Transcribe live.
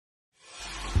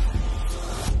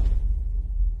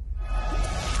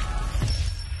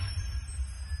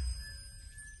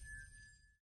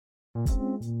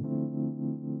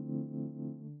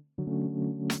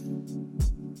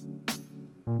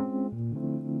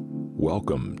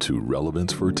Welcome to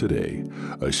Relevance for Today,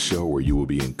 a show where you will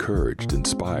be encouraged,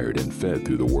 inspired, and fed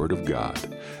through the Word of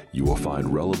God. You will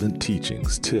find relevant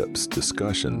teachings, tips,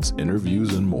 discussions,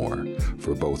 interviews, and more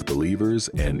for both believers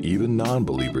and even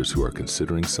non-believers who are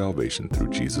considering salvation through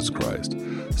Jesus Christ.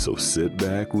 So sit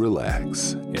back,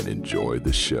 relax, and enjoy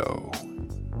the show.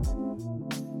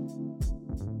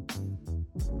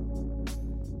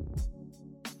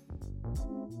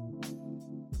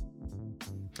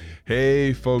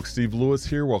 Hey folks, Steve Lewis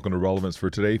here. Welcome to Relevance for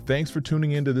Today. Thanks for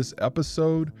tuning into this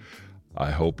episode.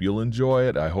 I hope you'll enjoy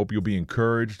it. I hope you'll be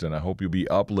encouraged, and I hope you'll be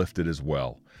uplifted as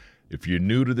well. If you're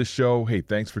new to the show, hey,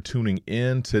 thanks for tuning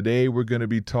in. Today we're going to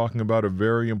be talking about a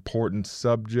very important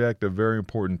subject, a very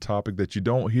important topic that you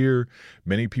don't hear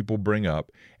many people bring up,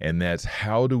 and that's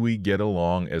how do we get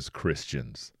along as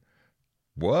Christians?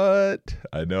 What?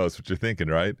 I know, that's what you're thinking,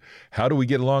 right? How do we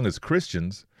get along as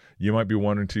Christians? You might be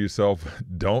wondering to yourself,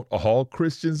 don't all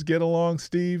Christians get along,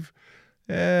 Steve?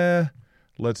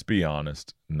 Let's be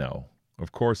honest. No,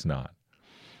 of course not.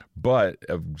 But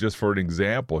just for an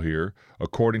example here,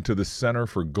 according to the Center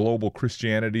for Global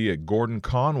Christianity at Gordon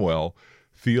Conwell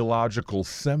Theological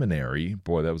Seminary,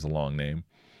 boy, that was a long name,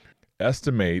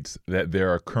 estimates that there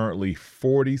are currently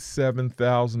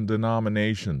 47,000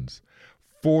 denominations.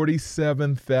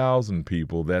 47,000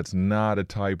 people, that's not a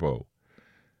typo.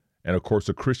 And of course,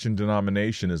 a Christian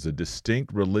denomination is a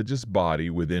distinct religious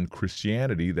body within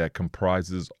Christianity that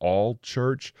comprises all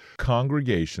church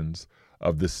congregations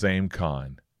of the same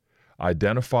kind,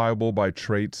 identifiable by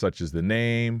traits such as the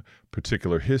name,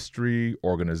 particular history,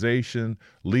 organization,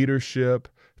 leadership,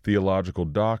 theological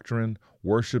doctrine,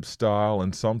 worship style,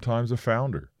 and sometimes a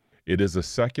founder. It is a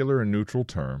secular and neutral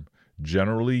term,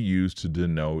 generally used to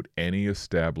denote any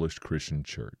established Christian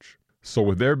church. So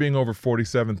with there being over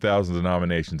 47,000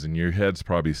 denominations, and your head's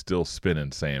probably still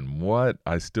spinning saying, what?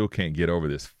 I still can't get over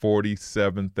this,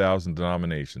 47,000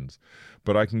 denominations.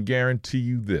 But I can guarantee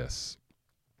you this,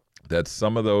 that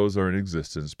some of those are in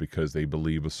existence because they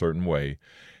believe a certain way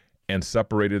and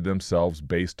separated themselves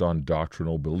based on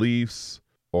doctrinal beliefs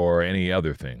or any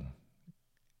other thing.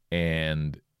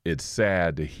 And it's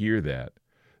sad to hear that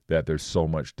there's so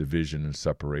much division and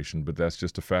separation, but that's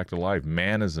just a fact of life.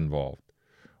 Man is involved.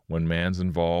 When man's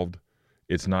involved,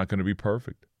 it's not going to be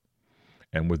perfect.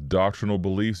 And with doctrinal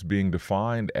beliefs being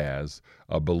defined as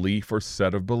a belief or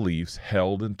set of beliefs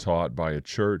held and taught by a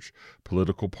church,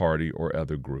 political party, or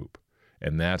other group.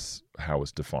 And that's how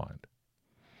it's defined.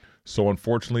 So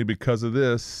unfortunately, because of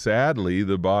this, sadly,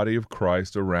 the body of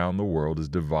Christ around the world is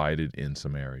divided in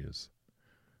some areas.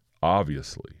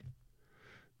 Obviously.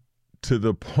 To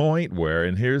the point where,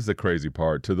 and here's the crazy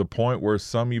part, to the point where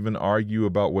some even argue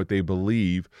about what they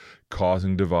believe,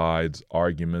 causing divides,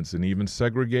 arguments, and even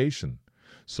segregation.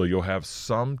 So you'll have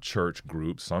some church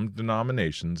groups, some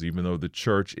denominations, even though the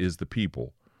church is the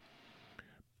people.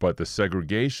 But the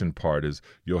segregation part is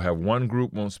you'll have one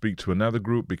group won't speak to another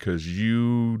group because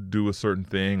you do a certain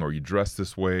thing or you dress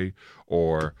this way,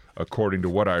 or according to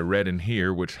what I read in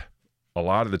here, which a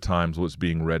lot of the times what's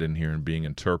being read in here and being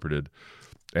interpreted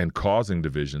and causing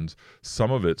divisions, some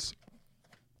of it's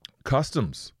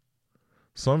customs.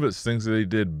 Some of it's things that they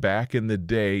did back in the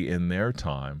day in their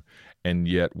time, and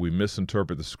yet we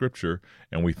misinterpret the scripture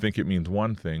and we think it means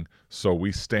one thing, so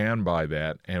we stand by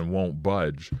that and won't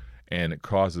budge, and it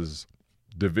causes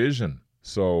division.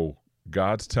 So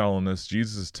God's telling us,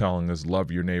 Jesus is telling us,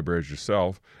 love your neighbor as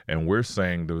yourself, and we're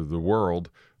saying to the world,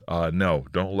 no,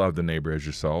 don't love the neighbor as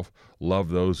yourself. Love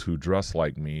those who dress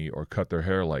like me or cut their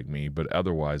hair like me, but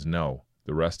otherwise, no.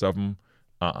 The rest of them,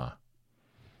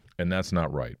 And that's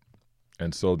not right.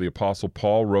 And so the Apostle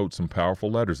Paul wrote some powerful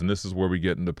letters, and this is where we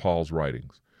get into Paul's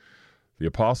writings. The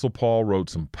Apostle Paul wrote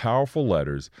some powerful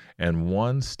letters, and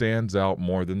one stands out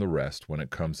more than the rest when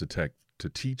it comes to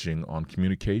teaching on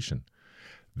communication.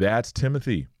 That's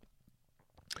Timothy.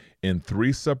 In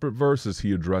 3 separate verses,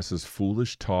 he addresses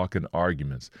foolish talk and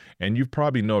arguments. And you've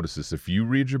probably noticed this. If you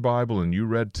read your Bible and you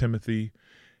read Timothy,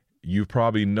 you've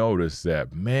probably noticed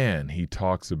that, man, he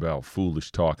talks about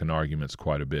foolish talk and arguments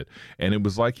quite a bit. And it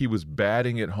was like he was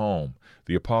batting it home.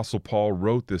 The Apostle Paul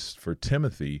wrote this for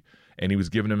Timothy, and he was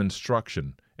giving him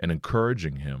instruction and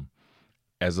encouraging him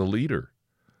as a leader.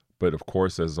 But of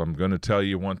course, as I'm going to tell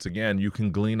you once again, you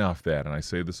can glean off that. And I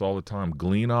say this all the time,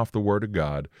 glean off the Word of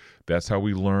God. That's how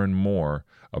we learn more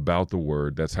about the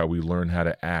Word. That's how we learn how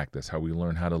to act. That's how we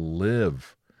learn how to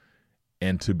live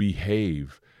and to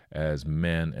behave as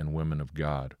men and women of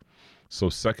God. So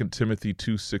 2 Timothy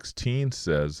 2:16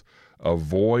 says,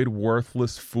 avoid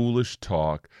worthless, foolish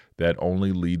talk that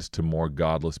only leads to more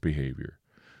godless behavior.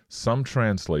 Some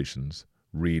translations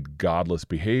read godless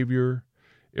behavior,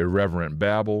 irreverent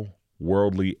babble,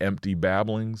 worldly empty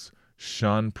babblings,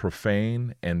 shun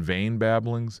profane and vain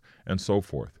babblings, and so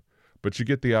forth. But you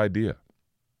get the idea.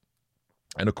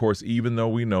 And of course, even though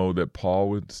we know that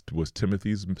Paul was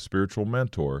Timothy's spiritual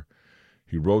mentor,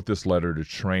 he wrote this letter to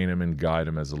train him and guide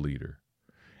him as a leader.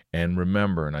 And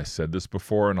remember, and I said this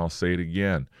before and I'll say it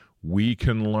again, we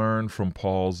can learn from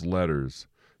Paul's letters.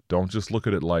 Don't just look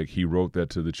at it like he wrote that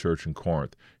to the church in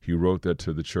Corinth. He wrote that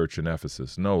to the church in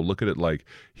Ephesus. No, look at it like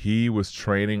he was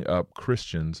training up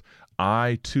Christians.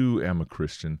 I too am a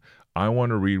Christian. I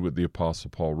want to read what the Apostle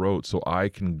Paul wrote so I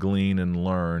can glean and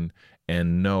learn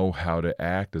and know how to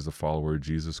act as a follower of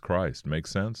Jesus Christ. Make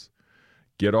sense?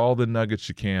 Get all the nuggets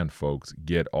you can, folks.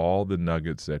 Get all the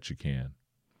nuggets that you can.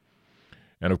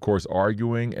 And of course,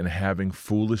 arguing and having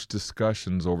foolish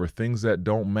discussions over things that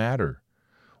don't matter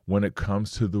when it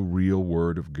comes to the real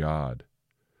Word of God.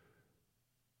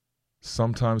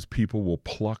 Sometimes people will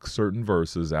pluck certain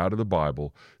verses out of the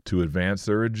Bible to advance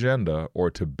their agenda or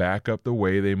to back up the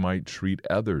way they might treat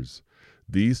others.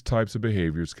 These types of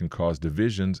behaviors can cause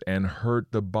divisions and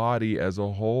hurt the body as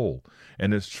a whole.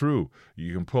 And it's true.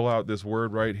 You can pull out this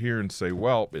word right here and say,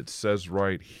 well, it says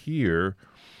right here,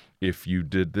 if you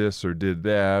did this or did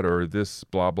that or this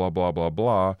blah, blah, blah, blah,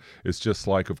 blah. It's just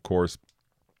like, of course,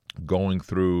 going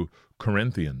through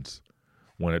Corinthians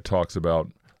when it talks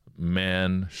about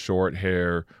men, short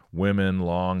hair, women,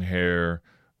 long hair,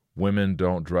 women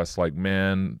don't dress like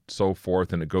men, so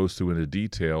forth, and it goes through into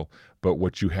detail. But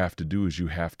what you have to do is you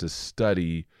have to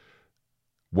study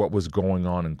what was going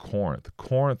on in Corinth.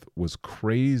 Corinth was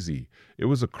crazy. It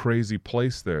was a crazy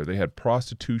place there. They had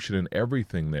prostitution and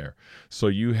everything there. So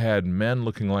you had men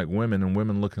looking like women and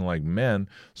women looking like men.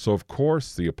 So of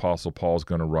course the Apostle Paul's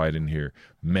going to write in here,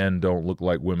 men don't look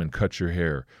like women, cut your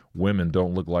hair. Women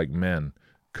don't look like men,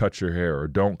 cut your hair, or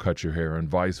don't cut your hair, and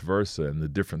vice versa, and the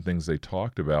different things they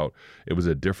talked about. It was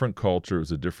a different culture. It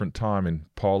was a different time,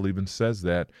 and Paul even says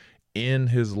that in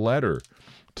his letter,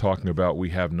 talking about we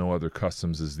have no other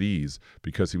customs as these,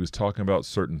 because he was talking about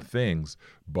certain things.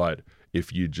 But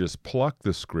if you just pluck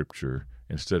the scripture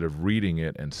instead of reading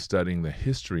it and studying the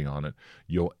history on it,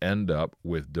 you'll end up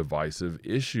with divisive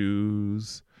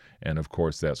issues. And of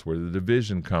course, that's where the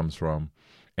division comes from,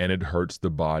 and it hurts the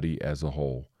body as a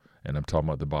whole. And I'm talking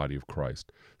about the body of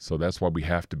Christ. So that's why we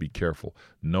have to be careful.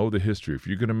 Know the history. If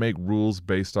you're going to make rules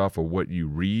based off of what you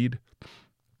read,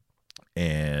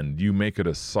 and you make it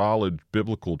a solid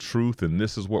biblical truth, and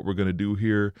this is what we're going to do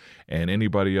here, and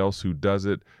anybody else who does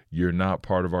it, you're not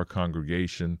part of our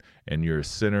congregation, and you're a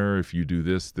sinner if you do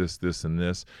this, this, this, and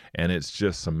this, and it's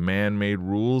just some man-made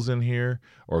rules in here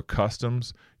or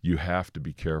customs, you have to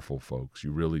be careful, folks.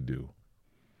 You really do.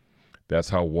 That's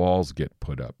how walls get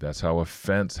put up. That's how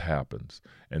offense happens,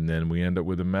 and then we end up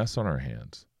with a mess on our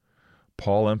hands.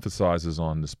 Paul emphasizes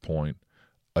on this point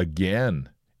again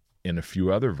in a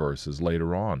few other verses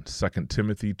later on, 2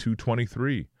 Timothy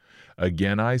 2:23.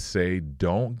 Again, I say,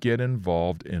 don't get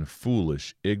involved in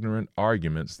foolish, ignorant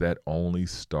arguments that only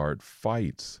start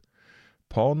fights.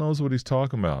 Paul knows what he's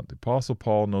talking about. The Apostle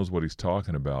Paul knows what he's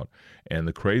talking about. And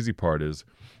the crazy part is,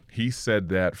 he said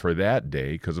that for that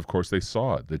day, because of course they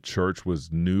saw it. The church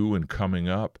was new and coming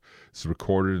up. It's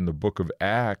recorded in the book of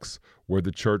Acts where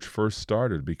the church first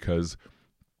started, because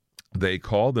they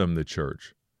called them the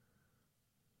church.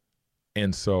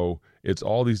 And so it's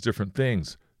all these different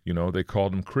things. You know, they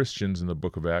called them Christians in the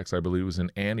book of Acts. I believe it was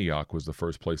in Antioch was the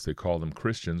first place they called them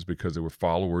Christians, because they were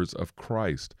followers of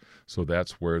Christ. So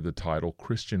that's where the title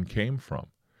Christian came from.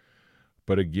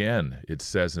 But again, it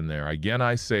says in there, again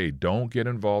I say, don't get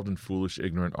involved in foolish,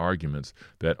 ignorant arguments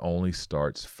that only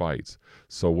starts fights.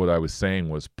 So what I was saying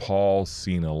was Paul's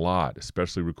seen a lot,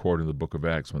 especially recorded in the book of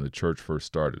Acts when the church first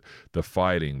started. The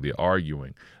fighting, the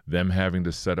arguing, them having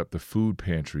to set up the food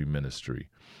pantry ministry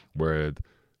where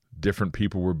different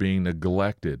people were being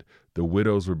neglected. The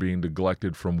widows were being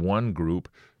neglected from one group,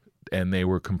 and they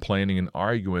were complaining and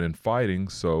arguing and fighting.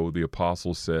 So the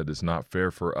apostles said, it's not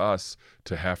fair for us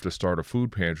to have to start a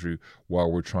food pantry while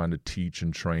we're trying to teach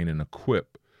and train and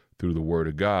equip through the word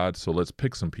of God. So let's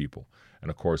pick some people. And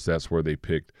of course, that's where they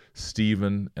picked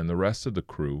Stephen and the rest of the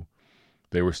crew.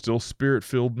 They were still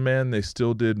spirit-filled men. They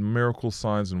still did miracle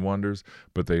signs and wonders,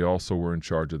 but they also were in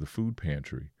charge of the food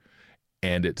pantry.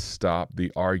 And it stopped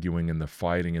the arguing and the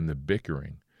fighting and the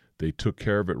bickering. They took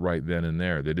care of it right then and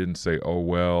there. They didn't say, oh,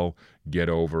 well, get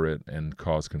over it and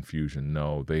cause confusion.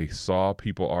 No, they saw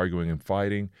people arguing and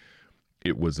fighting,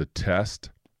 It was a test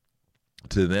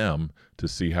to them to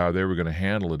see how they were going to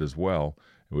handle it as well,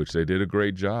 which they did a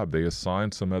great job. They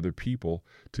assigned some other people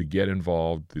to get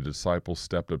involved. The disciples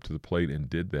stepped up to the plate and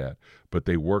did that. But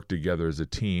they worked together as a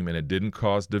team, and it didn't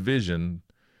cause division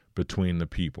between the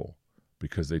people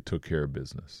because they took care of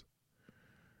business.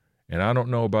 And I don't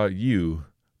know about you,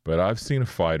 but I've seen a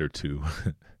fight or two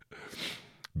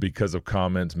because of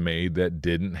comments made that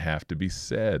didn't have to be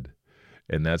said.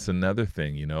 And that's another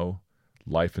thing,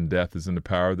 life and death is in the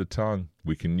power of the tongue.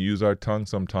 We can use our tongue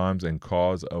sometimes and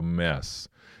cause a mess.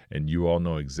 And you all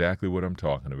know exactly what I'm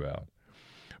talking about.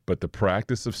 But the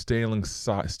practice of staying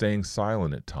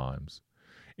silent at times,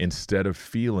 instead of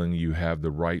feeling you have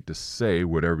the right to say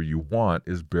whatever you want,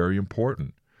 is very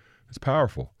important. It's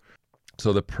powerful.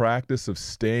 So the practice of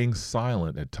staying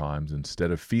silent at times,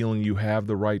 instead of feeling you have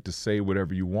the right to say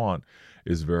whatever you want,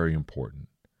 is very important.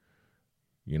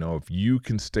 If you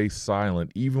can stay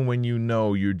silent, even when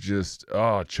you're just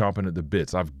chomping at the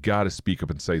bits, I've got to speak up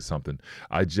and say something.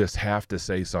 I just have to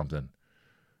say something.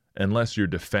 Unless you're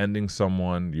defending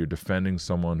someone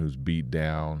who's beat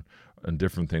down and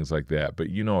different things like that. But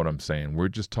you know what I'm saying. We're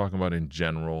just talking about in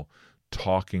general,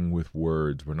 talking with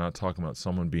words. We're not talking about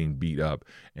someone being beat up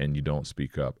and you don't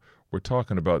speak up. We're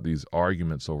talking about these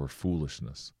arguments over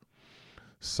foolishness.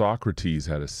 Socrates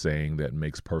had a saying that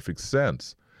makes perfect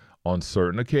sense. On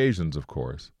certain occasions, of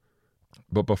course.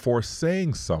 But before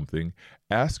saying something,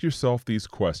 ask yourself these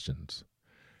questions.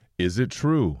 Is it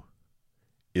true?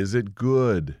 Is it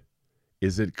good?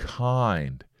 Is it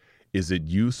kind? Is it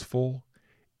useful?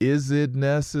 Is it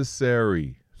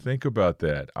necessary? Think about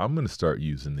that. I'm going to start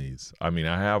using these. I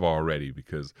have already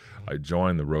because I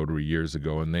joined the Rotary years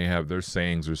ago, and they have their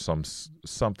sayings or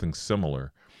something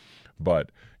similar.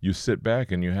 But you sit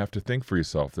back and you have to think for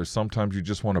yourself. There's sometimes you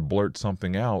just want to blurt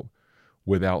something out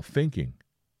without thinking.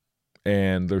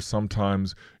 And there's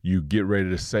sometimes you get ready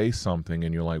to say something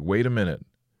and you're like, wait a minute,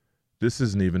 this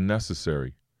isn't even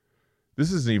necessary.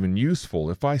 This isn't even useful.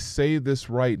 If I say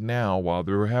this right now while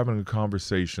they're having a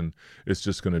conversation, it's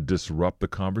just going to disrupt the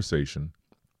conversation.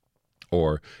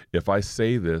 Or if I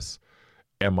say this,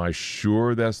 am I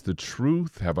sure that's the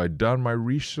truth? Have I done my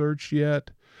research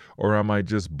yet? Or am I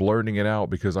just blurting it out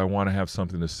because I want to have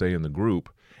something to say in the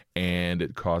group and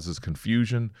it causes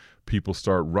confusion? People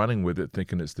start running with it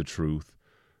thinking it's the truth.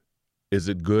 Is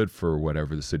it good for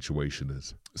whatever the situation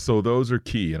is? So those are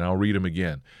key, and I'll read them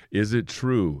again. Is it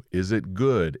true? Is it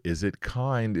good? Is it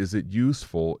kind? Is it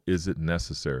useful? Is it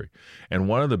necessary? And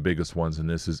one of the biggest ones in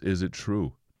this is it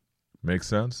true? Make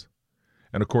sense?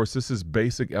 And of course, this is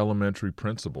basic elementary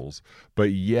principles,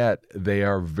 but yet they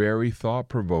are very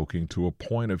thought-provoking to a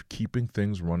point of keeping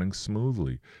things running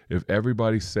smoothly. If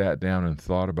everybody sat down and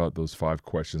thought about those 5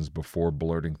 questions before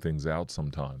blurting things out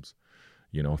sometimes,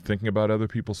 thinking about other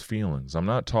people's feelings. I'm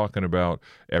not talking about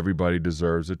everybody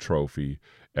deserves a trophy,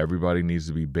 everybody needs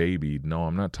to be babied. No,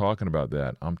 I'm not talking about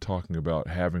that. I'm talking about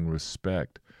having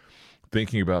respect,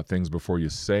 thinking about things before you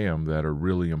say them that are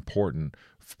really important,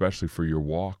 especially for your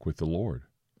walk with the Lord.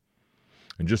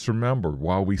 And just remember,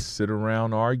 while we sit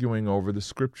around arguing over the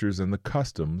scriptures and the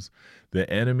customs, the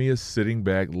enemy is sitting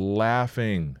back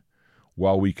laughing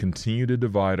while we continue to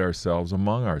divide ourselves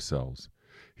among ourselves.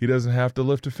 He doesn't have to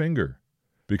lift a finger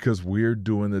because we're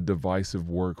doing the divisive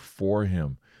work for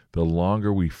him. The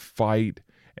longer we fight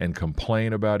and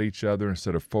complain about each other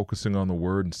instead of focusing on the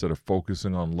word, instead of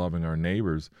focusing on loving our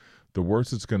neighbors, the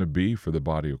worse it's going to be for the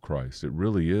body of Christ. It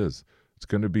really is. It's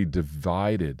going to be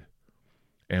divided.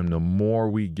 And the more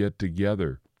we get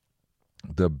together,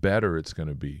 the better it's going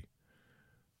to be.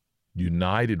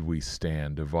 United we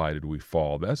stand, divided we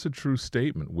fall. That's a true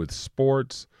statement with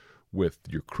sports, with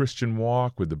your Christian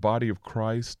walk, with the body of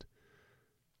Christ.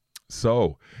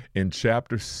 So, in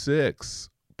chapter 6,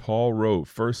 Paul wrote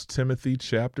 1 Timothy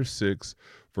chapter 6,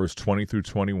 verse 20 through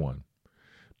 21.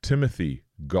 Timothy,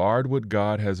 guard what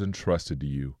God has entrusted to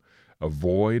you.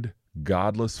 Avoid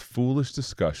godless, foolish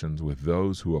discussions with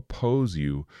those who oppose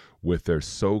you with their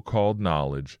so-called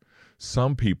knowledge.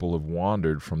 Some people have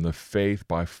wandered from the faith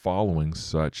by following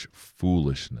such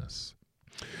foolishness.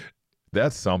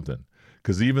 That's something.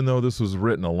 Because even though this was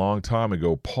written a long time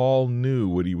ago, Paul knew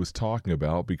what he was talking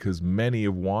about because many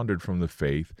have wandered from the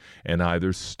faith and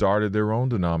either started their own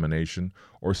denomination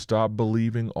or stopped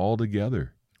believing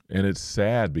altogether. And it's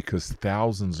sad because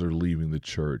thousands are leaving the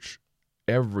church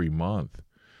every month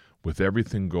with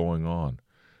everything going on.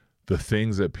 The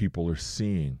things that people are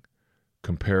seeing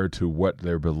compared to what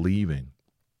they're believing.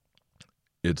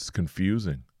 It's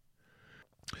confusing.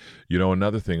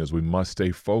 Another thing is we must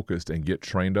stay focused and get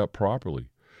trained up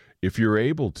properly. If you're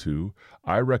able to,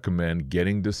 I recommend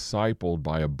getting discipled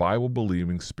by a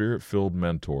Bible-believing, Spirit-filled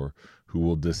mentor who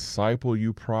will disciple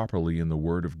you properly in the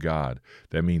Word of God.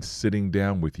 That means sitting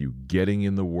down with you, getting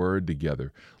in the Word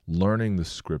together, learning the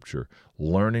Scripture,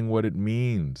 learning what it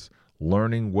means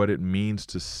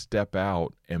to step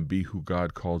out and be who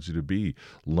God calls you to be,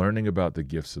 learning about the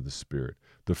gifts of the Spirit,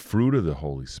 the fruit of the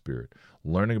Holy Spirit,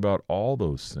 learning about all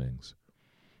those things.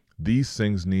 These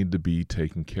things need to be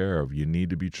taken care of. You need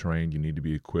to be trained. You need to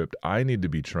be equipped. I need to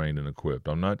be trained and equipped.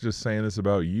 I'm not just saying this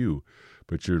about you,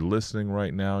 but you're listening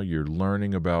right now. You're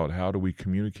learning about how do we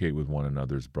communicate with one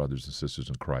another as brothers and sisters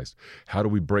in Christ. How do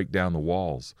we break down the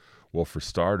walls? Well, for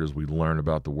starters, we learn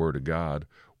about the Word of God.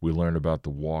 We learn about the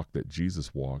walk that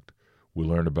Jesus walked. We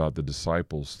learn about the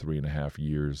disciples' 3.5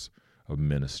 years of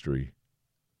ministry.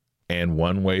 And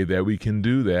one way that we can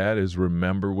do that is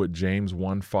remember what James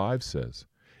 1:5 says.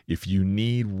 If you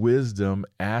need wisdom,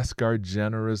 ask our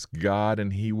generous God,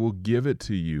 and he will give it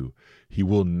to you. He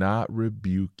will not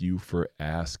rebuke you for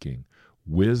asking.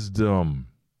 Wisdom.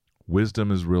 Wisdom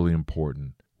is really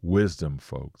important. Wisdom,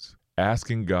 folks.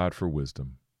 Asking God for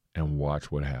wisdom, and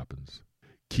watch what happens.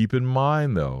 Keep in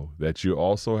mind, though, that you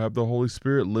also have the Holy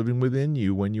Spirit living within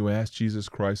you when you ask Jesus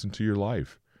Christ into your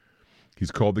life.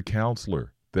 He's called the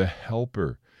Counselor, the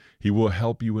Helper. He will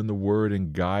help you in the Word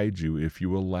and guide you if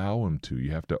you allow him to.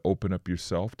 You have to open up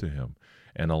yourself to him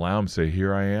and allow him to say,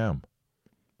 here I am.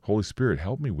 Holy Spirit,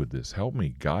 help me with this. Help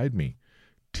me, guide me.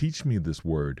 Teach me this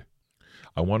Word.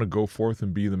 I want to go forth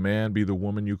and be the man, be the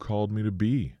woman you called me to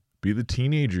be. Be the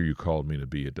teenager you called me to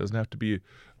be. It doesn't have to be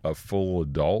a full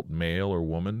adult, male or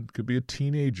woman. It could be a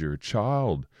teenager, a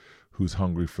child who's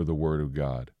hungry for the Word of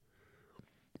God.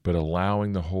 But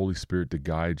allowing the Holy Spirit to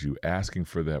guide you, asking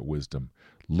for that wisdom,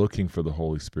 looking for the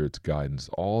Holy Spirit's guidance.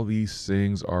 All these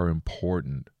things are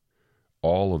important,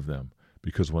 all of them,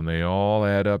 because when they all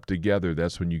add up together,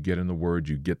 that's when you get in the Word,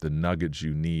 you get the nuggets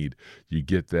you need. You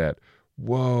get that,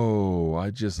 whoa,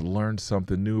 I just learned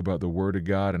something new about the Word of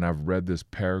God, and I've read this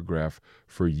paragraph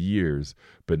for years,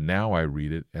 but now I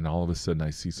read it, and all of a sudden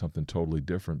I see something totally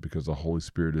different because the Holy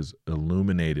Spirit has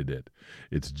illuminated it.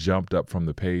 It's jumped up from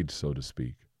the page, so to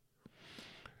speak.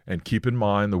 And keep in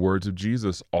mind, the words of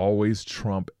Jesus always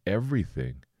trump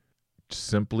everything.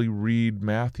 Simply read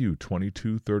Matthew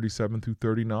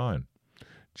 22:37-39.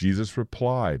 Jesus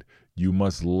replied, "You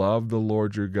must love the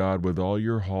Lord your God with all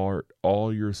your heart,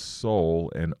 all your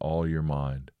soul, and all your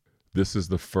mind." This is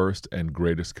the first and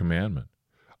greatest commandment.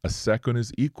 A second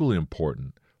is equally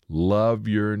important. Love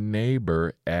your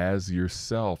neighbor as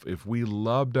yourself. If we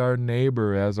loved our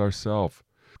neighbor as ourselves,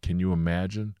 can you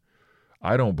imagine?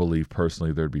 I don't believe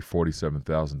personally there'd be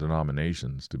 47,000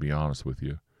 denominations, to be honest with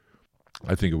you.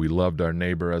 I think if we loved our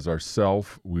neighbor as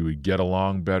ourselves, we would get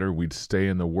along better. We'd stay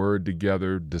in the Word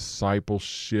together,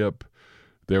 discipleship.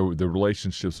 The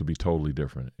relationships would be totally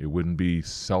different. It wouldn't be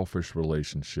selfish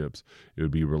relationships. It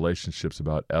would be relationships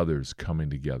about others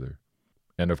coming together.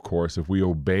 And of course, if we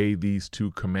obey these two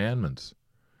commandments,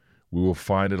 we will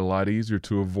find it a lot easier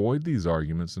to avoid these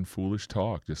arguments and foolish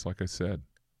talk, just like I said.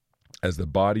 As the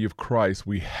body of Christ,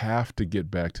 we have to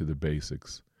get back to the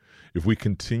basics. If we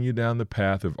continue down the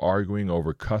path of arguing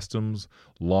over customs,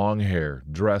 long hair,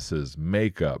 dresses,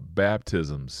 makeup,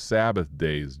 baptisms, Sabbath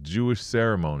days, Jewish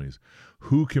ceremonies,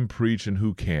 who can preach and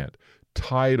who can't,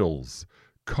 titles,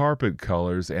 carpet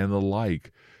colors, and the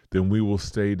like, then we will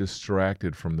stay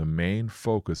distracted from the main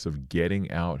focus of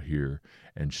getting out here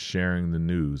and sharing the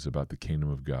news about the kingdom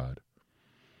of God.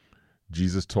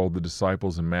 Jesus told the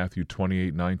disciples in Matthew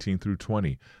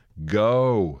 28:19-20,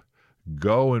 Go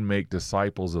and make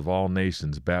disciples of all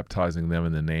nations, baptizing them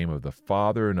in the name of the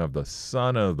Father and of the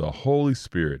Son and of the Holy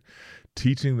Spirit,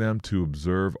 teaching them to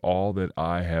observe all that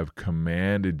I have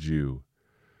commanded you.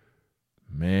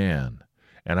 Man,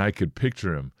 and I could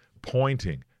picture him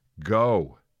pointing,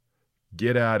 go,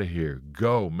 get out of here,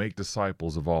 go, make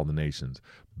disciples of all the nations,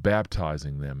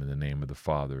 baptizing them in the name of the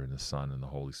Father and the Son and the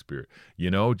Holy Spirit. You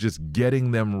know, just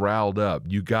getting them riled up.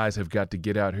 You guys have got to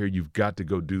get out here. You've got to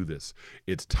go do this.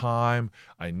 It's time.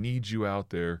 I need you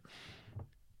out there.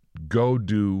 Go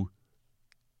do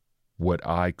what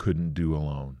I couldn't do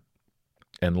alone.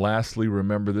 And lastly,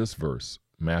 remember this verse,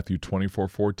 Matthew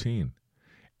 24:14.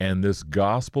 And this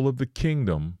gospel of the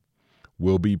kingdom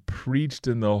will be preached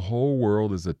in the whole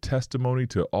world as a testimony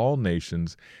to all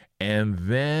nations, and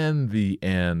then the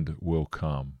end will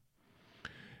come.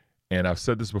 And I've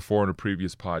said this before in a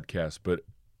previous podcast, but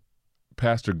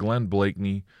Pastor Glenn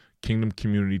Blakeney, Kingdom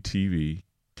Community TV,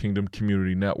 Kingdom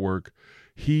Community Network,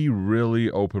 he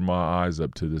really opened my eyes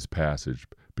up to this passage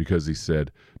because he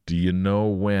said, do you know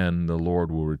when the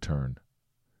Lord will return?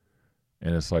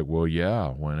 And it's like, well, yeah,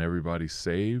 when everybody's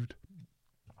saved.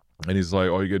 And he's like,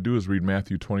 all you got to do is read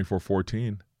Matthew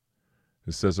 24:14.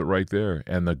 It says it right there.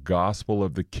 And the gospel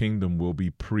of the kingdom will be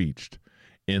preached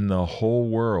in the whole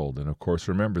world. And of course,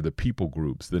 remember the people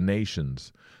groups, the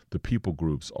nations, the people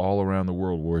groups all around the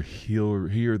world will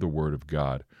hear the word of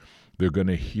God. They're going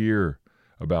to hear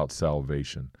about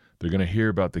salvation. They're going to hear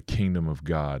about the kingdom of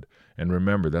God. And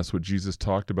remember, that's what Jesus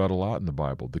talked about a lot in the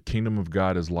Bible. The kingdom of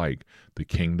God is like. The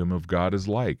kingdom of God is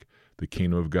like. The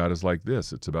kingdom of God is like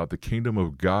this. It's about the kingdom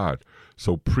of God.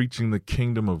 So preaching the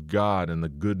kingdom of God and the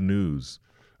good news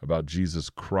about Jesus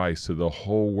Christ to the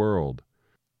whole world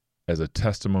as a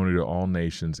testimony to all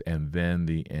nations, and then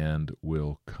the end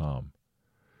will come.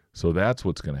 So that's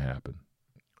what's going to happen.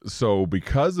 So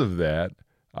because of that,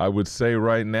 I would say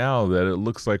right now that it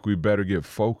looks like we better get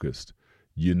focused,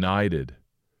 united.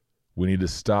 We need to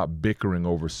stop bickering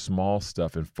over small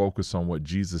stuff and focus on what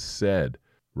Jesus said,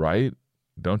 right?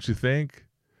 Don't you think?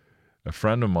 A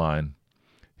friend of mine,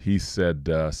 he said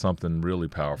something really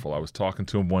powerful. I was talking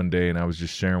to him one day and I was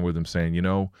just sharing with him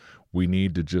saying, we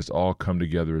need to just all come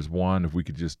together as one. If we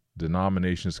could just,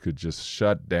 denominations could just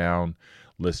shut down.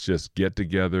 Let's just get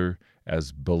together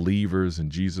as believers in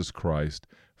Jesus Christ,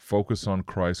 focus on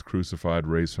Christ crucified,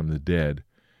 raised from the dead,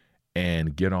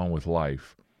 and get on with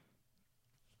life.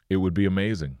 It would be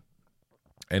amazing.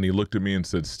 And he looked at me and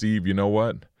said, Steve, you know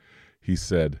what? He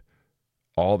said,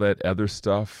 all that other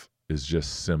stuff is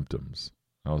just symptoms.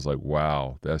 I was like,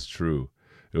 wow, that's true.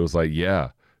 It was like,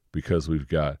 yeah, because we've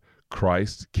got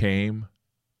Christ came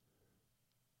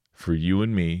for you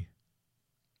and me,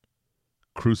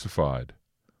 crucified,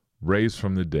 raised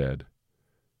from the dead,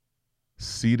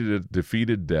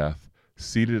 defeated death,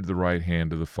 seated at the right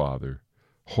hand of the Father,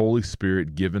 Holy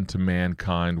Spirit given to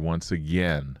mankind once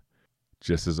again,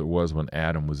 just as it was when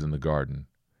Adam was in the garden.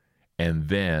 And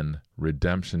then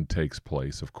redemption takes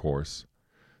place, of course.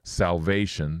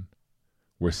 Salvation,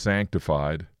 we're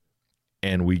sanctified,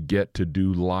 and we get to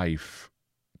do life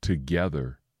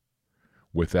together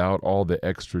without all the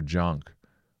extra junk,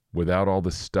 without all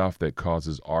the stuff that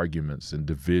causes arguments and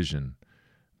division,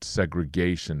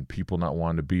 segregation, people not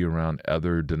wanting to be around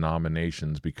other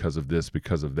denominations because of this,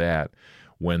 because of that,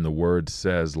 when the word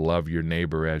says, love your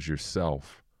neighbor as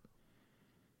yourself.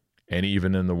 And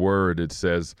even in the word, it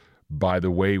says, by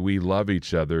the way we love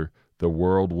each other, the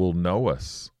world will know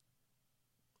us,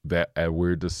 that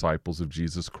we're disciples of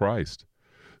Jesus Christ.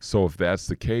 So if that's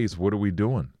the case, what are we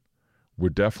doing? We're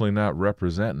definitely not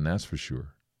representing, that's for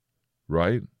sure,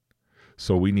 right?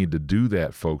 So we need to do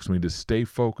that, folks. We need to stay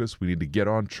focused. We need to get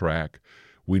on track.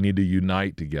 We need to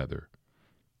unite together.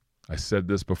 I said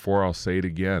this before, I'll say it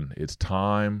again. It's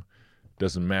time.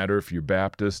 Doesn't matter if you're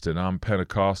Baptist and I'm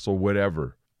Pentecostal,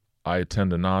 whatever. I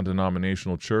attend a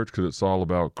non-denominational church because it's all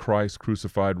about Christ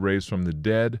crucified, raised from the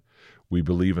dead. We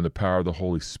believe in the power of the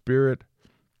Holy Spirit.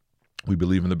 We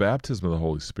believe in the baptism of the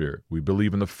Holy Spirit. We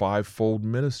believe in the fivefold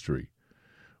ministry.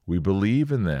 We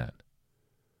believe in that.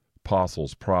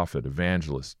 Apostles, prophet,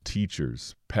 evangelists,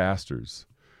 teachers, pastors.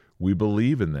 We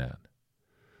believe in that.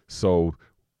 So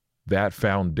that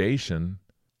foundation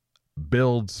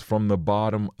builds from the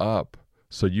bottom up.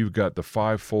 So you've got the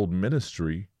fivefold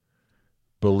ministry,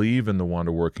 believe in the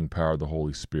wonder-working power of the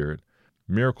Holy Spirit.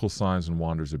 Miracle signs and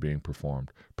wonders are being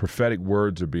performed. Prophetic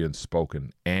words are being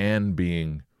spoken and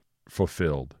being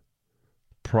fulfilled.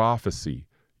 Prophecy,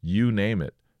 you name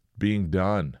it, being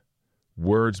done.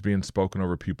 Words being spoken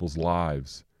over people's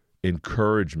lives.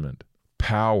 Encouragement,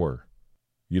 power.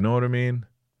 You know what I mean?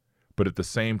 But at the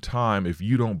same time, if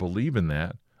you don't believe in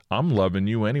that, I'm loving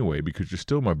you anyway because you're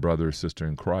still my brother or sister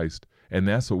in Christ. And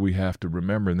that's what we have to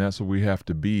remember, and that's what we have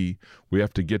to be. We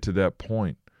have to get to that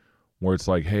point where it's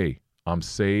like, hey, I'm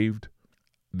saved.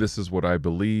 This is what I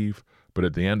believe. But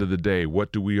at the end of the day,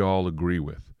 what do we all agree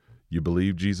with? You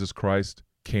believe Jesus Christ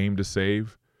came to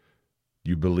save?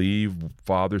 You believe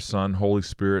Father, Son, Holy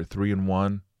Spirit, 3 in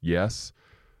 1? Yes.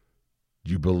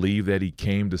 You believe that he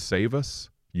came to save us?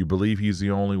 You believe he's the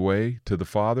only way to the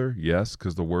Father? Yes,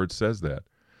 because the word says that.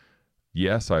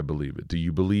 Yes, I believe it. Do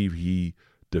you believe he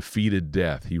defeated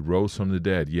death? He rose from the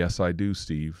dead? Yes, I do,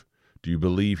 Steve. Do you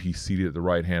believe he's seated at the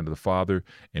right hand of the Father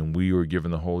and we were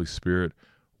given the Holy Spirit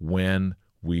when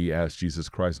we asked Jesus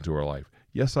Christ into our life?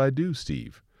 Yes, I do,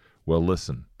 Steve. Well,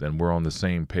 listen, then we're on the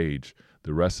same page.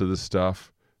 The rest of the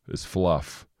stuff is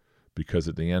fluff because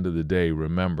at the end of the day,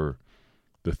 remember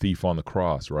the thief on the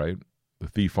cross, right? The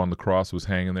thief on the cross was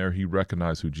hanging there. He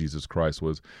recognized who Jesus Christ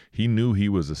was. He knew he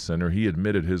was a sinner. He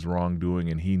admitted his wrongdoing,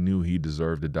 and he knew he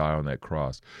deserved to die on that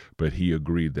cross. But he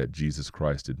agreed that Jesus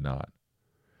Christ did not.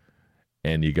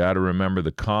 And you got to remember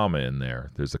the comma in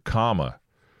there. There's a comma.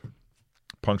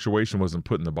 Punctuation wasn't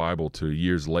put in the Bible till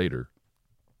years later.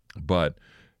 But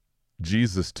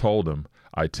Jesus told him,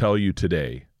 I tell you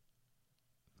today,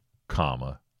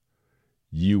 comma,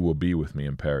 you will be with me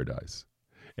in paradise.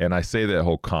 And I say that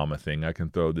whole comma thing, I can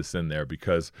throw this in there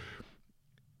because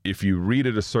if you read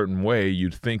it a certain way,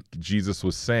 you'd think Jesus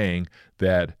was saying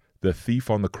that the thief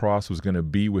on the cross was going to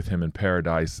be with him in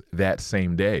paradise that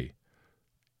same day.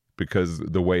 Because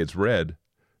the way it's read,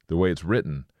 the way it's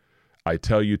written, I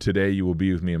tell you today you will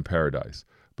be with me in paradise.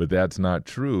 But that's not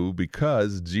true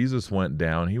because Jesus went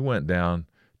down. He went down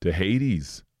to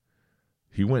Hades.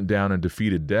 He went down and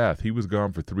defeated death. He was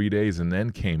gone for 3 days and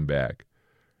then came back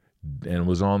and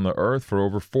was on the earth for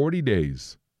over 40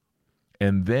 days.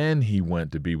 And then he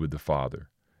went to be with the Father.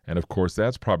 And of course,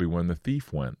 that's probably when the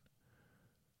thief went,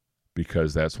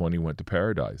 because that's when he went to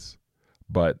paradise.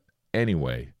 But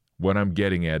anyway, what I'm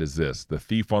getting at is this. The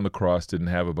thief on the cross didn't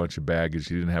have a bunch of baggage.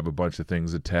 He didn't have a bunch of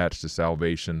things attached to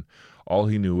salvation. All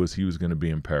he knew was he was going to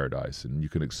be in paradise. And you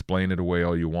can explain it away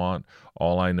all you want.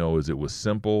 All I know is it was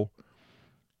simple.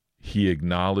 He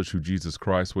acknowledged who Jesus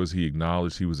Christ was. He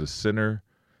acknowledged he was a sinner,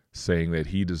 saying that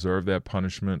he deserved that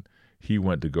punishment. He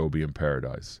went to go be in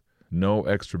paradise. No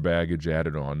extra baggage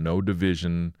added on. No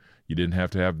division. You didn't have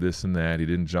to have this and that. He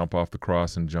didn't jump off the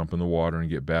cross and jump in the water and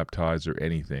get baptized or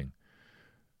anything.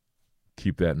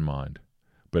 Keep that in mind.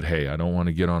 But hey, I don't want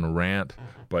to get on a rant,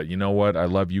 but you know what? I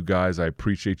love you guys. I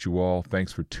appreciate you all.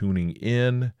 Thanks for tuning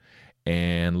in,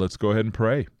 and let's go ahead and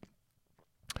pray.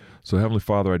 So Heavenly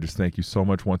Father, I just thank you so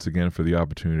much once again for the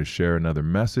opportunity to share another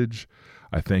message.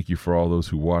 I thank you for all those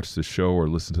who watch the show or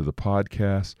listen to the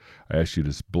podcast. I ask you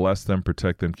to bless them,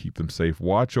 protect them, keep them safe.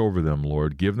 Watch over them,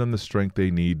 Lord. Give them the strength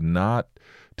they need not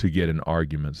to get in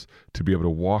arguments, to be able to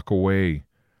walk away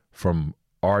from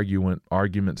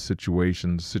argument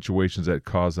situations that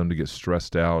cause them to get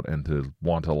stressed out and to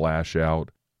want to lash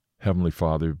out. Heavenly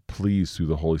Father, please, through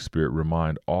the Holy Spirit,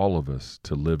 remind all of us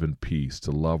to live in peace, to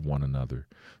love one another.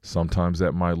 Sometimes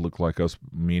that might look like us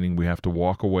meaning we have to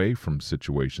walk away from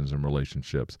situations and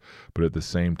relationships, but at the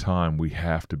same time, we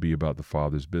have to be about the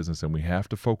Father's business, and we have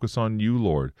to focus on you,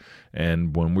 Lord.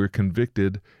 And when we're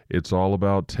convicted, it's all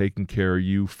about taking care of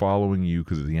you, following you,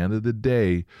 because at the end of the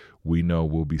day, we know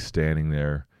we'll be standing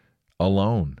there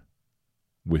alone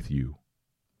with you.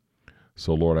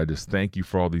 So, Lord, I just thank you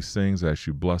for all these things. I ask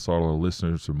you bless all our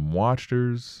listeners and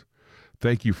watchers.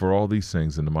 Thank you for all these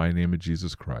things in the mighty name of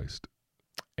Jesus Christ.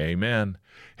 Amen.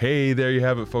 Hey, there you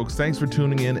have it, folks. Thanks for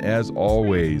tuning in as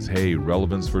always. Hey,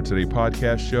 Relevance for Today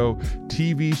podcast show,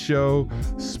 TV show,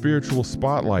 Spiritual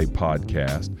Spotlight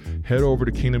podcast. Head over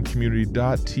to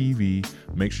kingdomcommunity.tv.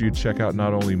 Make sure you check out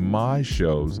not only my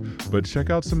shows, but check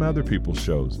out some other people's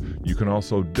shows. You can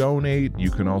also donate.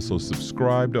 You can also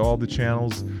subscribe to all the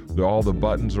channels. All the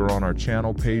buttons are on our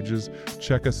channel pages.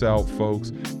 Check us out,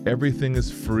 folks. Everything is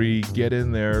free. Get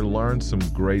in there. Learn some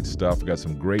great stuff. We got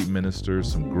some great ministers,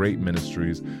 some great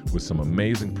ministries with some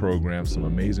amazing programs, some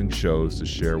amazing shows to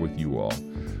share with you all.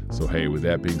 So, hey, with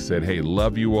that being said, hey,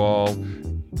 love you all.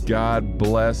 God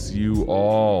bless you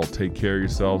all. Take care of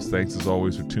yourselves. Thanks as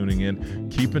always for tuning in.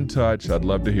 Keep in touch. I'd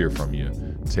love to hear from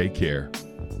you. Take care.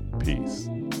 Peace.